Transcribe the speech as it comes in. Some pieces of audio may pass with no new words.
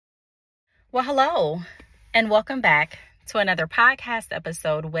Well, hello, and welcome back to another podcast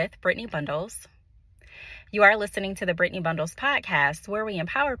episode with Brittany Bundles. You are listening to the Brittany Bundles podcast, where we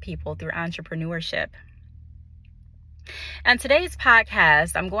empower people through entrepreneurship. And today's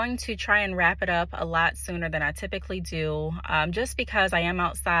podcast, I'm going to try and wrap it up a lot sooner than I typically do, just because I am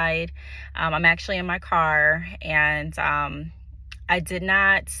outside. I'm actually in my car, and I did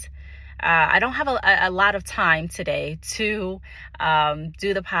not... I don't have a lot of time today to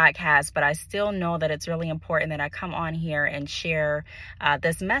do the podcast, but I still know that it's really important that I come on here and share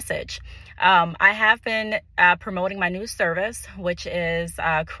this message. I have been promoting my new service, which is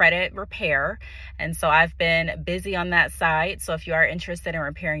credit repair. And so I've been busy on that side. So if you are interested in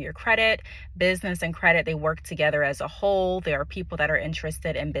repairing your credit, business and credit, they work together as a whole. There are people that are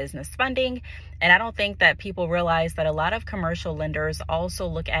interested in business funding. And I don't think that people realize that a lot of commercial lenders also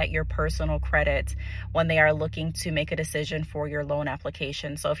look at your personal credit when they are looking to make a decision for your loan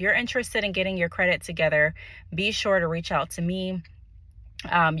application. So if you're interested in getting your credit together, be sure to reach out to me.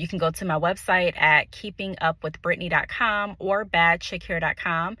 You can go to my website at keepingupwithbrittany.com or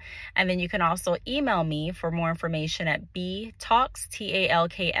badchickhair.com. And then you can also email me for more information at btalks,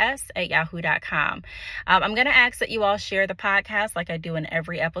 TALKS, @yahoo.com. I'm going to ask that you all share the podcast like I do in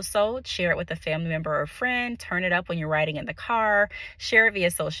every episode. Share it with a family member or friend. Turn it up when you're riding in the car. Share it via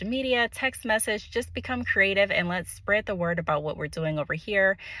social media, text message. Just become creative and let's spread the word about what we're doing over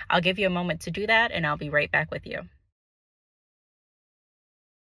here. I'll give you a moment to do that and I'll be right back with you.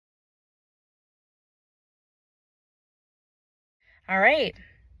 All right.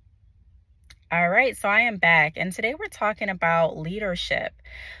 So I am back, and today we're talking about leadership.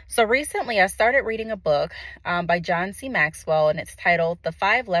 So recently I started reading a book by John C. Maxwell, and it's titled The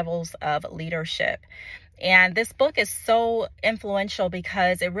 5 Levels of Leadership. And this book is so influential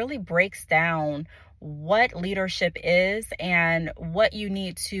because it really breaks down what leadership is and what you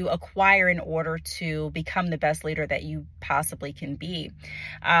need to acquire in order to become the best leader that you possibly can be.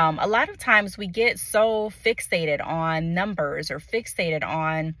 A lot of times we get so fixated on numbers or fixated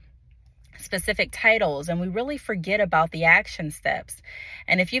on specific titles, and we really forget about the action steps.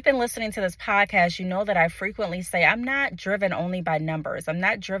 And if you've been listening to this podcast, you know that I frequently say I'm not driven only by numbers. I'm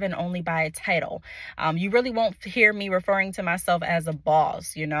not driven only by a title. You really won't hear me referring to myself as a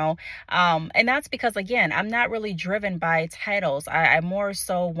boss, and that's because, again, I'm not really driven by titles. I more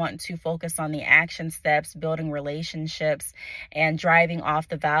so want to focus on the action steps, building relationships, and driving off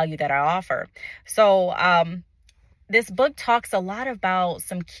the value that I offer. So this book talks a lot about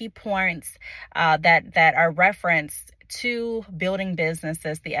some key points that are referenced to building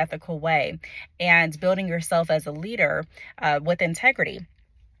businesses the ethical way and building yourself as a leader with integrity.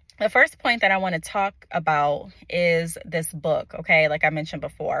 The first point that I want to talk about is this book, okay, like I mentioned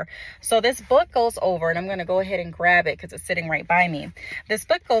before. So this book goes over, and I'm going to go ahead and grab it because it's sitting right by me. This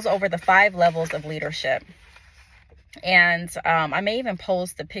book goes over the 5 levels of leadership. And I may even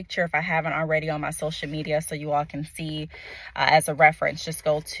post the picture if I haven't already on my social media so you all can see as a reference. Just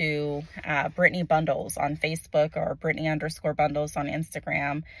go to Brittany Bundles on Facebook or Brittany_Bundles on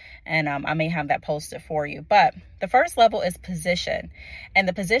Instagram. And I may have that posted for you. But the first level is position. And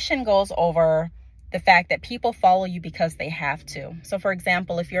the position goes over the fact that people follow you because they have to. So for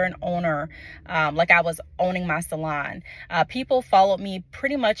example, if you're an owner, like I was owning my salon, people followed me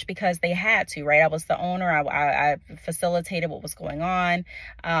pretty much because they had to, right? I was the owner. I facilitated what was going on.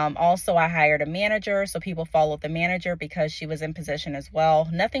 Also, I hired a manager. So people followed the manager because she was in position as well.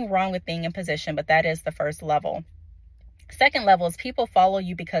 Nothing wrong with being in position, but that is the first level. Second level is people follow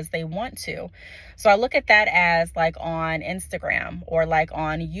you because they want to. So I look at that as like on Instagram or like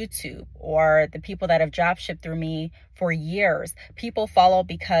on YouTube or the people that have drop shipped through me for years. People follow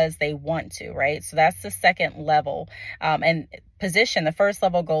because they want to, right? So that's the second level. And position, the first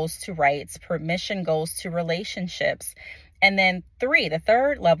level goes to rights. Permission goes to relationships. And then the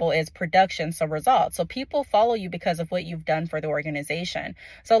third level is production, so results. So people follow you because of what you've done for the organization.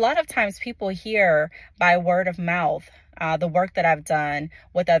 So a lot of times people hear by word of mouth the work that I've done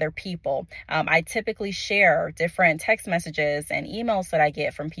with other people. I typically share different text messages and emails that I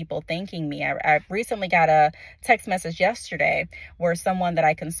get from people thanking me. I recently got a text message yesterday where someone that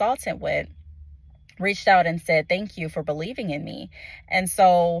I consulted with reached out and said, thank you for believing in me. And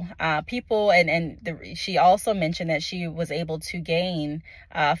so people, she also mentioned that she was able to gain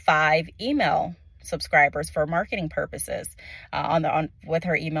 5 email subscribers for marketing purposes with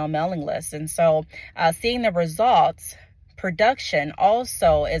her email mailing list. And so seeing the results Production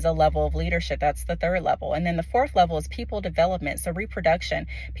also is a level of leadership. That's the third level. And then the fourth level is people development. So reproduction.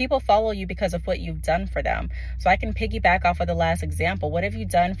 People follow you because of what you've done for them. So I can piggyback off of the last example. What have you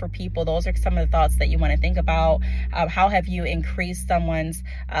done for people? Those are some of the thoughts that you want to think about. How have you increased someone's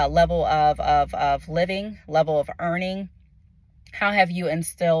level of living, level of earning? How have you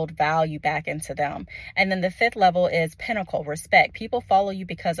instilled value back into them? And then the fifth level is pinnacle, respect. People follow you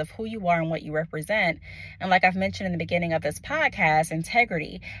because of who you are and what you represent. And like I've mentioned in the beginning of this podcast,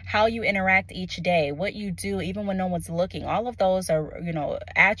 integrity, how you interact each day, what you do, even when no one's looking. All of those are,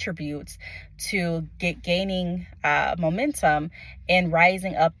 attributes to gaining momentum and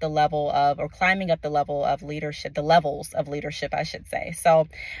rising up the level of, or climbing up the level of leadership, the levels of leadership, I should say. So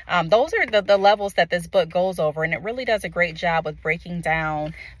those are the levels that this book goes over. And it really does a great job with breaking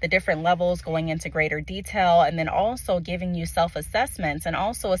down the different levels, going into greater detail, and then also giving you self-assessments and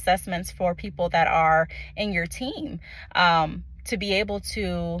also assessments for people that are in your team, to be able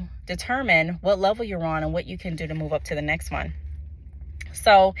to determine what level you're on and what you can do to move up to the next one.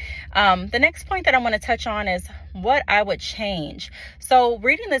 So the next point that I want to touch on is what I would change. So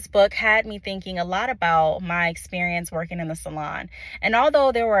reading this book had me thinking a lot about my experience working in the salon. And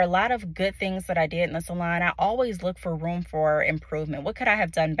although there were a lot of good things that I did in the salon, I always look for room for improvement. What could I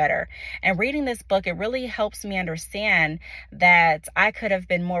have done better? And reading this book, it really helps me understand that I could have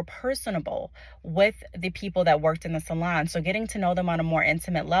been more personable with the people that worked in the salon. So getting to know them on a more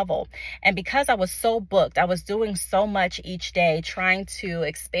intimate level. And because I was so booked, I was doing so much each day, trying to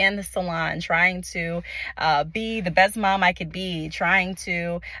expand the salon, trying to be the best mom I could be, trying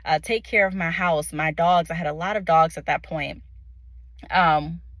to take care of my house, my dogs. I had a lot of dogs at that point.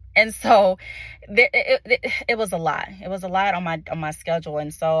 And so it was a lot. It was a lot on my schedule.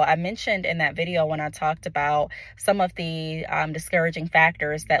 And so I mentioned in that video when I talked about some of the discouraging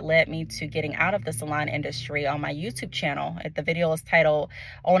factors that led me to getting out of the salon industry on my YouTube channel. The video is titled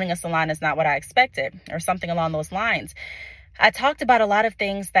 "Owning a Salon is Not What I Expected," or something along those lines. I talked about a lot of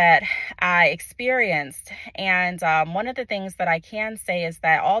things that I experienced. And one of the things that I can say is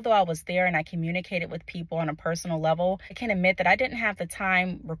that although I was there and I communicated with people on a personal level, I can admit that I didn't have the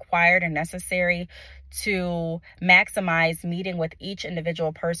time required and necessary to maximize meeting with each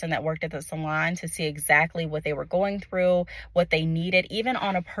individual person that worked at the salon to see exactly what they were going through, what they needed, even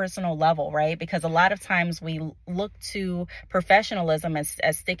on a personal level, right? Because a lot of times we look to professionalism as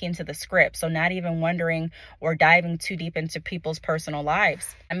sticking to the script. So not even wondering or diving too deep into people's personal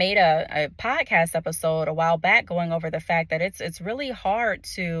lives. I made a podcast episode a while back going over the fact that it's really hard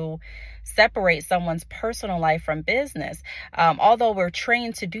to separate someone's personal life from business. Although we're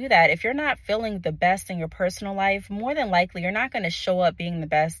trained to do that, if you're not feeling the best in your personal life, more than likely you're not going to show up being the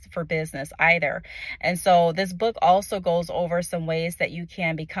best for business either. And so this book also goes over some ways that you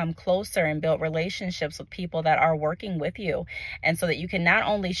can become closer and build relationships with people that are working with you. And so that you can not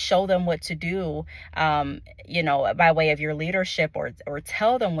only show them what to do, by way of your leadership or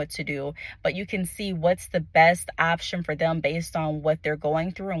tell them what to do, but you can see what's the best option for them based on what they're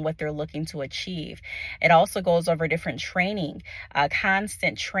going through and what they're looking to achieve. It also goes over different training,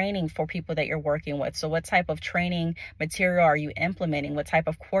 constant training for people that you're working with. So what type of training material are you implementing? What type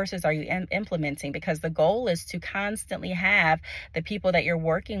of courses are you implementing? Because the goal is to constantly have the people that you're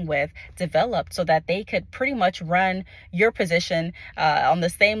working with developed so that they could pretty much run your position on the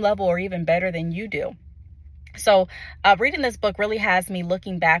same level or even better than you do. So reading this book really has me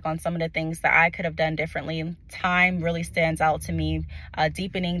looking back on some of the things that I could have done differently. Time really stands out to me.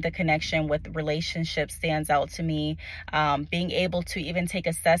 Deepening the connection with relationships stands out to me. Being able to even take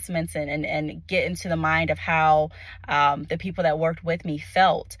assessments and get into the mind of how the people that worked with me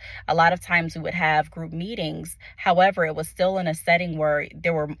felt. A lot of times we would have group meetings. However, it was still in a setting where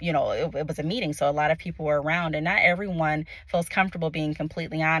there were, it was a meeting. So a lot of people were around and not everyone feels comfortable being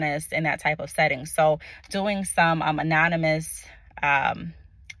completely honest in that type of setting. So doing some anonymous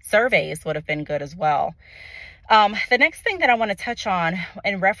surveys would have been good as well. The next thing that I want to touch on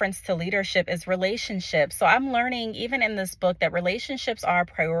in reference to leadership is relationships. So I'm learning even in this book that relationships are a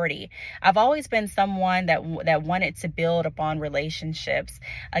priority. I've always been someone that wanted to build upon relationships.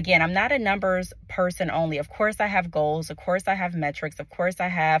 Again, I'm not a numbers person only. Of course, I have goals. Of course, I have metrics. Of course, I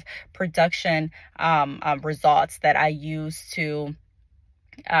have production results that I use to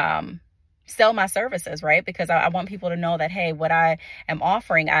sell my services, right? Because I want people to know that, hey, what I am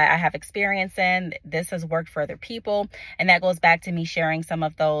offering, I have experience in. This has worked for other people. And that goes back to me sharing some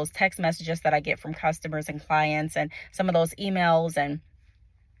of those text messages that I get from customers and clients and some of those emails and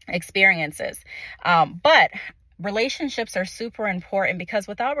experiences. But relationships are super important, because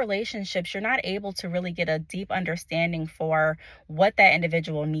without relationships, you're not able to really get a deep understanding for what that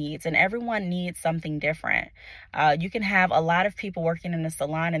individual needs. And everyone needs something different. You can have a lot of people working in a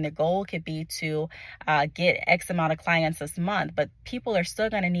salon and the goal could be to get X amount of clients this month, but people are still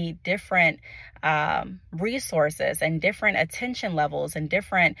going to need different resources and different attention levels and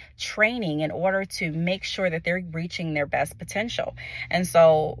different training in order to make sure that they're reaching their best potential. And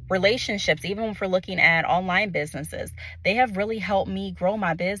so relationships, even if we're looking at online businesses, they have really helped me grow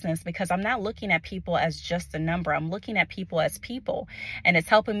my business, because I'm not looking at people as just a number. I'm looking at people as people, and it's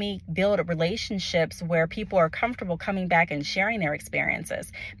helping me build relationships where people are comfortable coming back and sharing their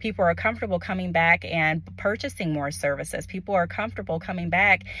experiences. People are comfortable coming back and purchasing more services. People are comfortable coming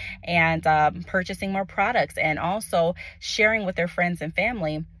back and purchasing more products, and also sharing with their friends and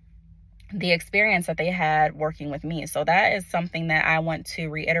family the experience that they had working with me. So that is something that I want to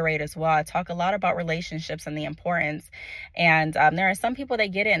reiterate as well. I talk a lot about relationships and the importance, and there are some people that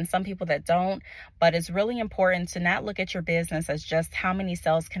get it and some people that don't, but it's really important to not look at your business as just how many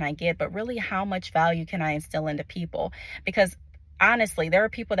sales can I get, but really how much value can I instill into people. Because honestly, there are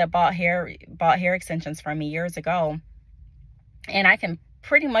people that bought hair extensions from me years ago, and I can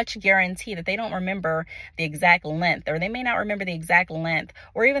pretty much guarantee that they don't remember the exact length, or they may not remember the exact length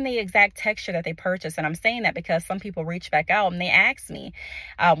or even the exact texture that they purchased. And I'm saying that because some people reach back out and they ask me,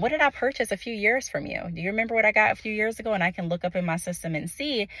 what did I purchase a few years from you? Do you remember what I got a few years ago? And I can look up in my system and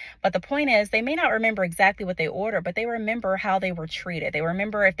see. But the point is, they may not remember exactly what they ordered, but they remember how they were treated. They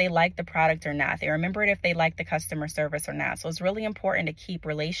remember if they liked the product or not. They remember it if they liked the customer service or not. So it's really important to keep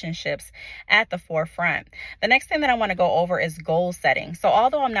relationships at the forefront. The next thing that I want to go over is goal setting. So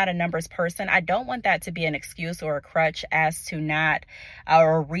although I'm not a numbers person, I don't want that to be an excuse or a crutch as to not,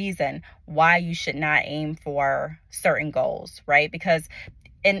 or a reason why you should not aim for certain goals, right? Because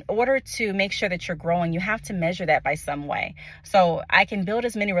in order to make sure that you're growing, you have to measure that by some way. So I can build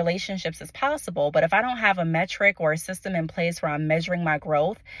as many relationships as possible, but if I don't have a metric or a system in place where I'm measuring my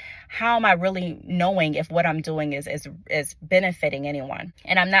growth, how am I really knowing if what I'm doing is benefiting anyone?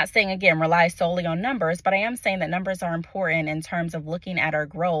 And I'm not saying, again, rely solely on numbers, but I am saying that numbers are important in terms of looking at our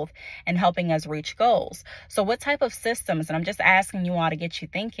growth and helping us reach goals. So what type of systems, and I'm just asking you all to get you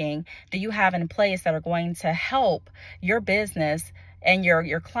thinking, do you have in place that are going to help your business and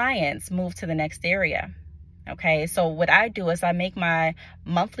your clients move to the next area? Okay, so what I do is I make my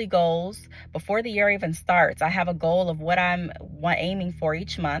monthly goals before the year even starts. I have a goal of what I'm aiming for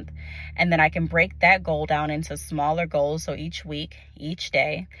each month, and then I can break that goal down into smaller goals, so each week, each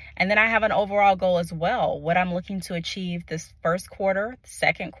day. And then I have an overall goal as well, what I'm looking to achieve this first quarter,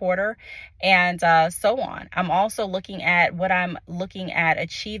 second quarter, and so on. I'm also looking at what I'm looking at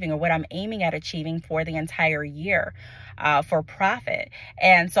achieving, or what I'm aiming at achieving for the entire year. For profit.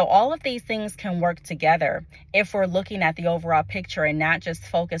 And so all of these things can work together if we're looking at the overall picture and not just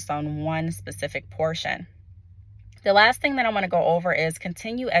focused on one specific portion. The last thing that I want to go over is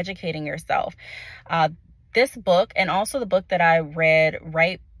continue educating yourself. This book, and also the book that I read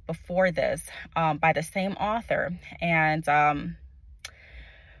right before this by the same author, and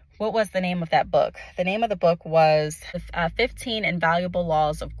what was the name of that book? The name of the book was 15 Invaluable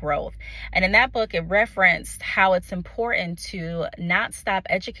Laws of Growth. And in that book, it referenced how it's important to not stop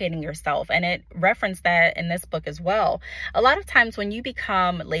educating yourself. And it referenced that in this book as well. A lot of times when you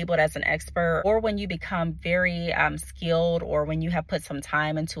become labeled as an expert, or when you become very skilled, or when you have put some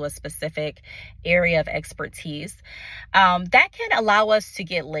time into a specific area of expertise, that can allow us to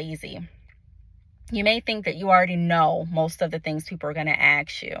get lazy. You may think that you already know most of the things people are going to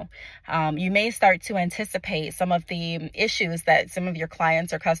ask you. You may start to anticipate some of the issues that some of your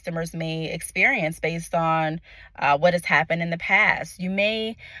clients or customers may experience based on what has happened in the past. You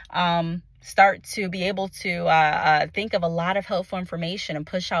may start to be able to think of a lot of helpful information and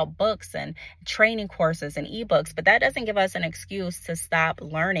push out books and training courses and ebooks, but that doesn't give us an excuse to stop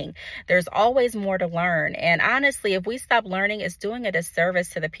learning. There's always more to learn. And honestly, if we stop learning, it's doing a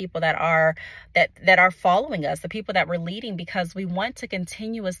disservice to the people that are following us, the people that we're leading, because we want to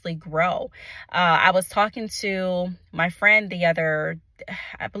continuously grow. I was talking to my friend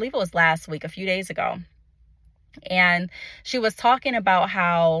I believe it was last week, a few days ago. And she was talking about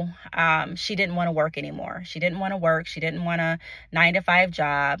how she didn't want to work anymore. She didn't want to work. She didn't want a 9-to-5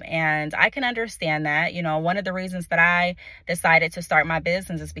 job. And I can understand that. You know, one of the reasons that I decided to start my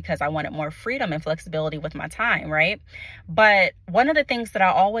business is because I wanted more freedom and flexibility with my time, right? But one of the things that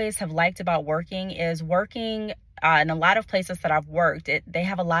I always have liked about working is working in a lot of places that I've worked, they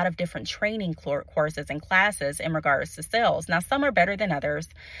have a lot of different training courses and classes in regards to sales. Now, some are better than others.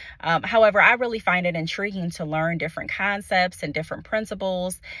 However, I really find it intriguing to learn different concepts and different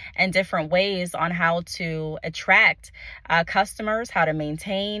principles and different ways on how to attract customers, how to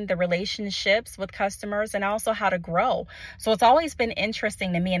maintain the relationships with customers, and also how to grow. So it's always been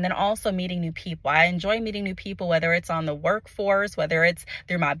interesting to me. And then also meeting new people. I enjoy meeting new people, whether it's on the workforce, whether it's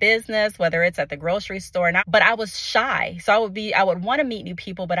through my business, whether it's at the grocery store. But I was shy. So I would want to meet new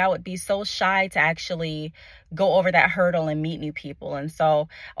people, but I would be so shy to actually go over that hurdle and meet new people. And so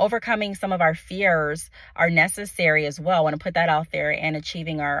overcoming some of our fears are necessary as well. I want to put that out there, and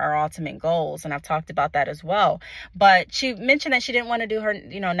achieving our ultimate goals. And I've talked about that as well. But she mentioned that she didn't want to do her,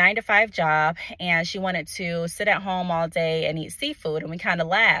 9-to-5 job, and she wanted to sit at home all day and eat seafood. And we kind of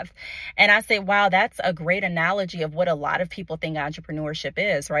laughed. And I said, wow, that's a great analogy of what a lot of people think entrepreneurship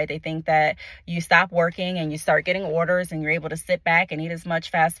is, right? They think that you stop working and you start getting orders and you're able to sit back and eat as much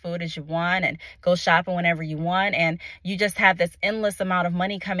fast food as you want and go shopping whenever you want. And you just have this endless amount of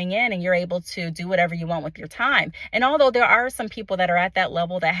money coming in, and you're able to do whatever you want with your time. And although there are some people that are at that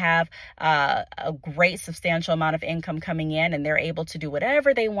level that have a great substantial amount of income coming in, and they're able to do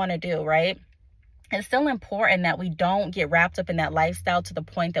whatever they want to do, right? It's still important that we don't get wrapped up in that lifestyle to the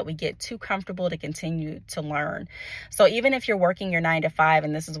point that we get too comfortable to continue to learn. So even if you're working your 9-to-5,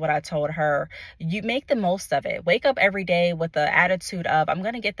 and this is what I told her, you make the most of it. Wake up every day with the attitude of, I'm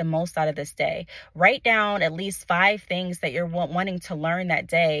going to get the most out of this day. Write down at least 5 things that you're wanting to learn that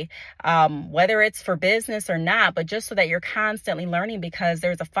day, whether it's for business or not, but just so that you're constantly learning, because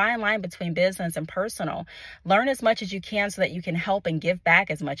there's a fine line between business and personal. Learn as much as you can so that you can help and give back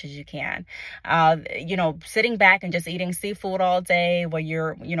as much as you can. Sitting back and just eating seafood all day while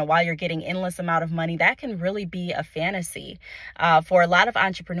you're getting endless amount of money, that can really be a fantasy. For a lot of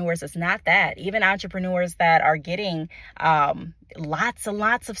entrepreneurs, it's not that. Even entrepreneurs that are getting lots and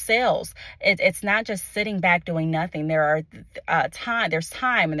lots of sales, it's not just sitting back doing nothing. There's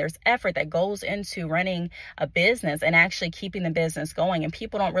time and there's effort that goes into running a business and actually keeping the business going. And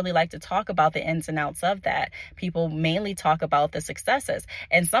people don't really like to talk about the ins and outs of that. People mainly talk about the successes,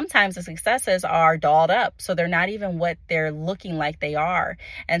 and sometimes the successes are dolled up, so they're not even what they're looking like they are.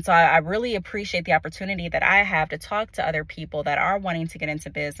 And so I really appreciate the opportunity that I have to talk to other people that are wanting to get into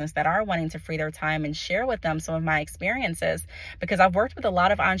business, that are wanting to free their time, and share with them some of my experiences. Because I've worked with a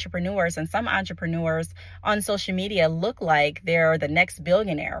lot of entrepreneurs, and some entrepreneurs on social media look like they're the next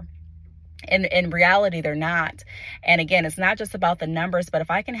billionaire. In reality, they're not. And again, it's not just about the numbers, but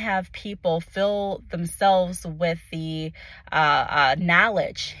if I can have people fill themselves with the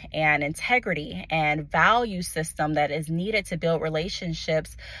knowledge and integrity and value system that is needed to build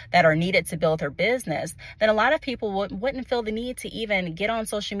relationships that are needed to build their business, then a lot of people wouldn't feel the need to even get on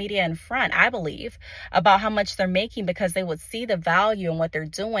social media in front, I believe, about how much they're making, because they would see the value in what they're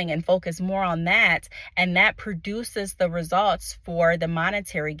doing and focus more on that. And that produces the results for the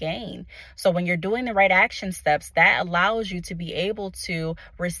monetary gain. So when you're doing the right action steps, that allows you to be able to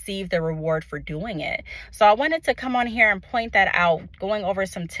receive the reward for doing it. So I wanted to come on here and point that out, going over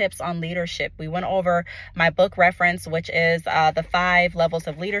some tips on leadership. We went over my book reference, which is The 5 Levels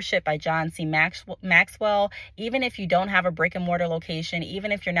of Leadership by John C. Maxwell. Even if you don't have a brick and mortar location,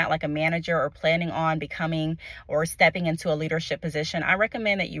 even if you're not like a manager or planning on becoming or stepping into a leadership position, I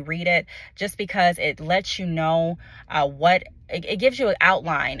recommend that you read it, just because it lets you know it gives you an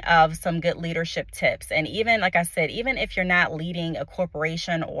outline of some good leadership tips. And even, like I said, even if you're not leading a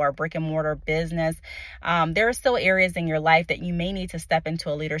corporation or a brick and mortar business, there are still areas in your life that you may need to step into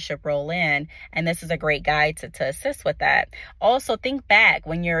a leadership role in. And this is a great guide to assist with that. Also, think back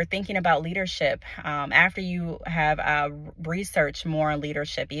when you're thinking about leadership, after you have researched more on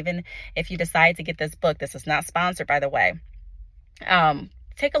leadership, even if you decide to get this book. This is not sponsored, by the way.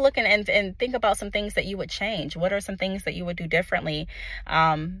 Take a look and think about some things that you would change. What are some things that you would do differently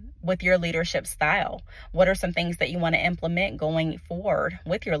with your leadership style? What are some things that you want to implement going forward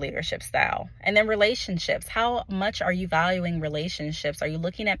with your leadership style? And then relationships. How much are you valuing relationships? Are you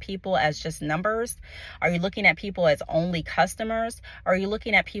looking at people as just numbers? Are you looking at people as only customers? Or are you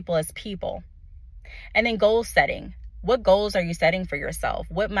looking at people as people? And then goal setting. What goals are you setting for yourself?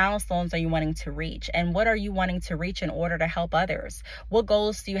 What milestones are you wanting to reach? And what are you wanting to reach in order to help others? What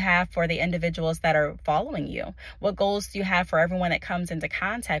goals do you have for the individuals that are following you? What goals do you have for everyone that comes into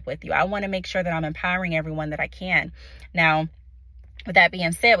contact with you? I want to make sure that I'm empowering everyone that I can. Now, With that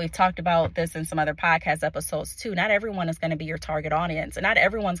being said, we've talked about this in some other podcast episodes too. Not everyone is going to be your target audience, and not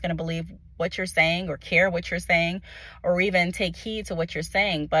everyone's going to believe what you're saying or care what you're saying or even take heed to what you're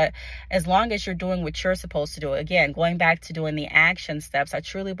saying. But as long as you're doing what you're supposed to do, again, going back to doing the action steps, I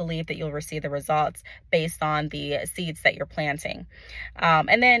truly believe that you'll receive the results based on the seeds that you're planting.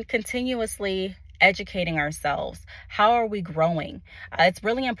 And then continuously educating ourselves. How are we growing? It's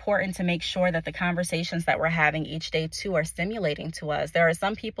really important to make sure that the conversations that we're having each day too are stimulating to us. There are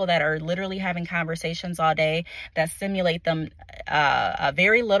some people that are literally having conversations all day that stimulate them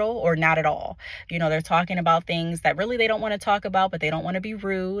very little or not at all. You know, they're talking about things that really they don't want to talk about, but they don't want to be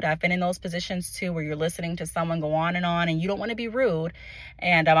rude. I've been in those positions too, where you're listening to someone go on and you don't want to be rude.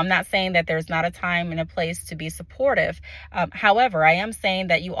 And I'm not saying that there's not a time and a place to be supportive. However, I am saying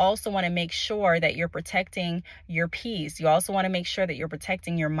that you also want to make sure that you're protecting your peace. You also want to make sure that you're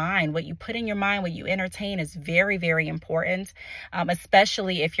protecting your mind. What you put in your mind, what you entertain is very, very important,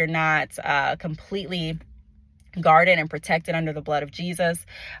 especially if you're not completely guarded and protected under the blood of Jesus.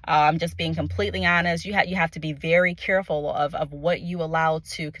 I'm just being completely honest. You have to be very careful of what you allow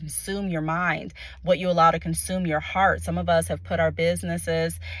to consume your mind, what you allow to consume your heart. Some of us have put our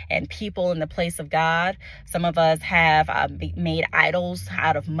businesses and people in the place of God. Some of us have made idols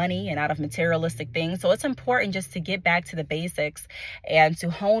out of money and out of materialistic things. So it's important just to get back to the basics and to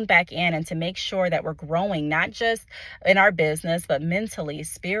hone back in and to make sure that we're growing, not just in our business, but mentally,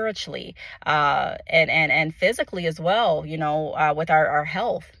 spiritually, and physically as well, you know, with our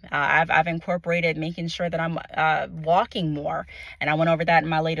health. I've incorporated making sure that I'm walking more. And I went over that in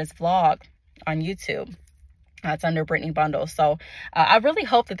my latest vlog on YouTube. It's under Brittany Bundles. So I really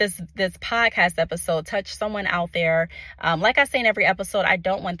hope that this podcast episode touched someone out there. Like I say in every episode, I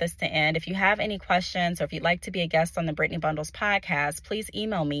don't want this to end. If you have any questions or if you'd like to be a guest on the Brittany Bundles podcast, please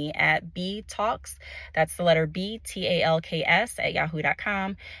email me at btalks. That's the letter B, TALKS at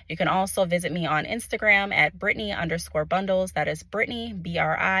yahoo.com. You can also visit me on Instagram at Brittany_Bundles. That is Brittany,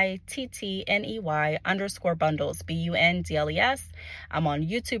 BRITTNEY _Bundles, BUNDLES. I'm on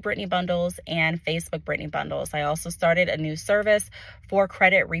YouTube, Brittany Bundles, and Facebook, Brittany Bundles. I also started a new service for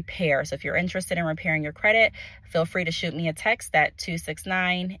credit repair. So if you're interested in repairing your credit, feel free to shoot me a text at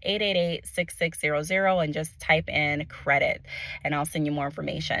 269-888-6600 and just type in credit and I'll send you more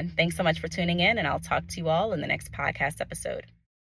information. Thanks so much for tuning in, and I'll talk to you all in the next podcast episode.